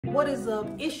What is up?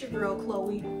 It's your girl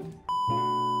Chloe.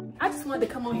 I just wanted to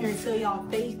come on here and tell y'all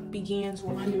faith begins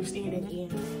where understanding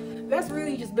ends. That's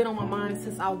really just been on my mind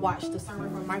since I watched the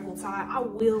sermon from Michael Todd. I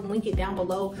will link it down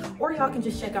below, or y'all can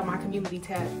just check out my community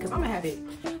tab because I'm gonna have it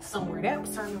somewhere. That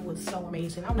sermon was so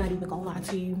amazing. I'm not even gonna lie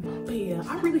to you. But yeah,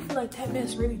 I really feel like that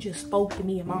mess really just spoke to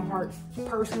me in my heart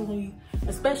personally,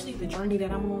 especially the journey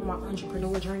that I'm on, my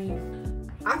entrepreneur journey.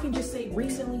 I can just say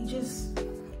recently, just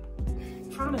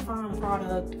trying to find a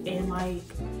product, and like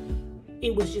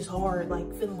it was just hard, like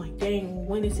feeling like, dang,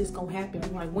 when is this gonna happen?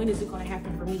 Like, when is it gonna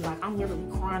happen for me? Like, I'm literally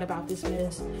crying about this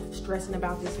mess, stressing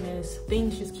about this mess.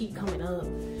 Things just keep coming up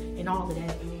and all of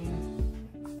that,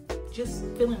 and just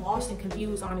feeling lost and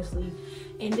confused, honestly.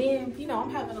 And then, you know,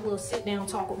 I'm having a little sit down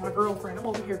talk with my girlfriend. I'm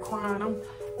over here crying. I'm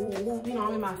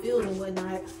in my field and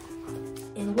whatnot.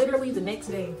 And literally the next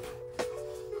day,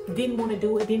 didn't want to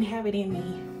do it, didn't have it in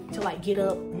me to like get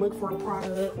up, look for a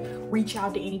product, reach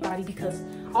out to anybody, because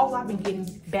all I've been getting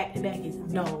back to back is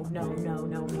no.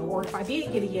 Or if I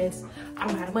did get a yes, I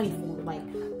don't have the money for it. Like,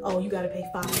 oh, you gotta pay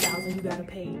 $5,000, you gotta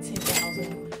pay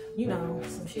 $10,000, you know,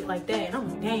 some shit like that. And I'm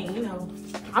like, dang, you know,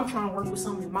 I'm trying to work with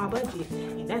something in my budget,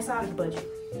 and that's out of the budget.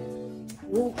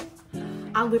 Well,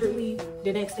 I literally,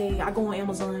 the next day, I go on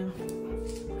Amazon.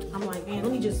 I'm like, man,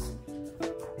 let me just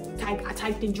I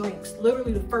typed in drinks,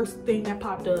 literally the first thing that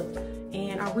popped up.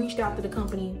 And I reached out to the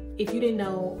company. If you didn't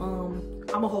know,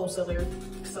 I'm a wholesaler,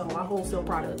 so I wholesale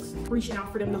products. Reaching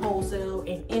out for them to wholesale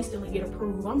and instantly get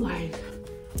approved. I'm like,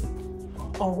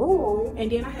 oh.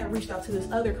 And then I had reached out to this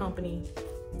other company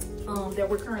that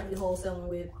we're currently wholesaling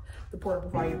with, the portable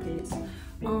fire pits.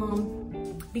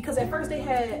 Because at first they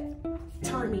had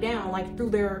turned me down, like through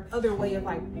their other way of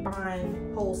like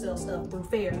buying wholesale stuff through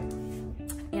Fair.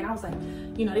 And I was like,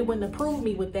 you know, they wouldn't approve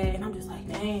me with that. And I'm just like,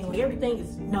 dang, like everything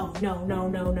is no. And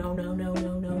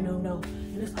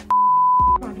it's like,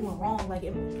 what am I doing wrong? Like,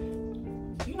 you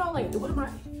know, like, am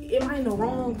I in the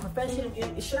wrong profession?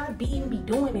 Should I even be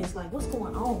doing this? Like, what's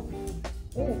going on?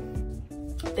 Ooh,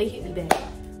 they hit me back.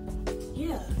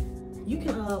 Yeah, you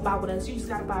can buy with us. You just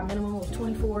gotta buy a minimum of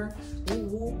 24.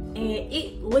 And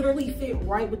it literally fit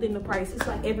right within the price. It's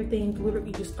like everything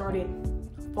literally just started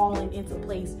falling into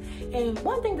place. And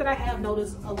one thing that I have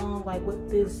noticed along like with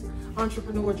this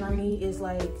entrepreneur journey is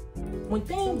like when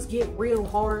things get real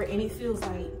hard and it feels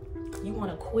like you want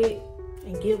to quit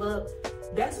and give up,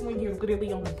 that's when you're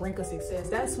literally on the brink of success.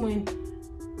 That's when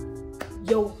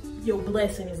your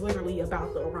blessing is literally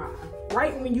about to arrive.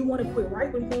 Right when you want to quit,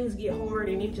 right when things get hard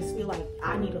and it just feel like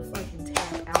I need a fucking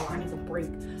tap out, I need a break,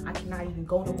 I cannot even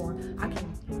go no more, I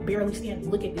can barely stand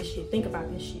and look at this shit, think about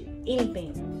this shit,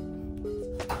 anything.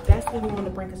 That's when we're on the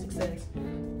brink of success.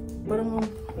 But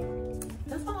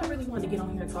that's all I really wanted to get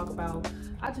on here and talk about.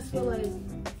 I just feel like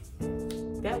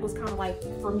that was kind of like,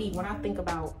 for me, when I think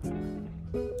about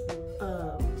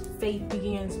faith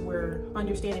begins where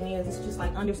understanding is, it's just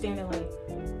like understanding like,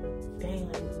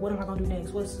 dang, like, what am I gonna do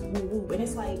next? What's woo-woo? And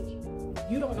it's like,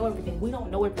 you don't know everything. We don't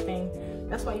know everything.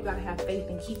 That's why you gotta have faith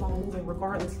and keep on moving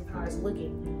regardless of how it's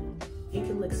looking. It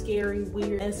can look scary,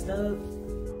 weird, messed up,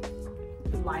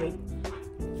 like,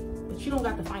 you don't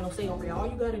got the final say over it. All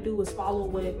you got to do is follow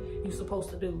what you're supposed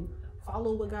to do.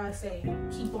 Follow what God say.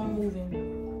 Keep on moving.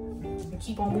 And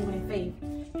keep on moving in faith.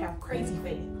 Have crazy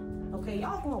faith. Okay,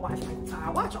 y'all gonna watch Michael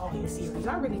Todd. Watch all his series.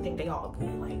 I really think they all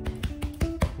good. Like,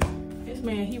 this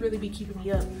man, he really be keeping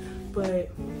me up. But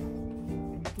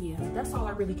yeah, that's all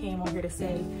I really came on here to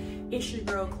say. It's your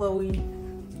girl Chloe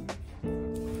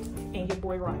and your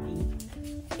boy Rocky.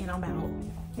 And I'm out.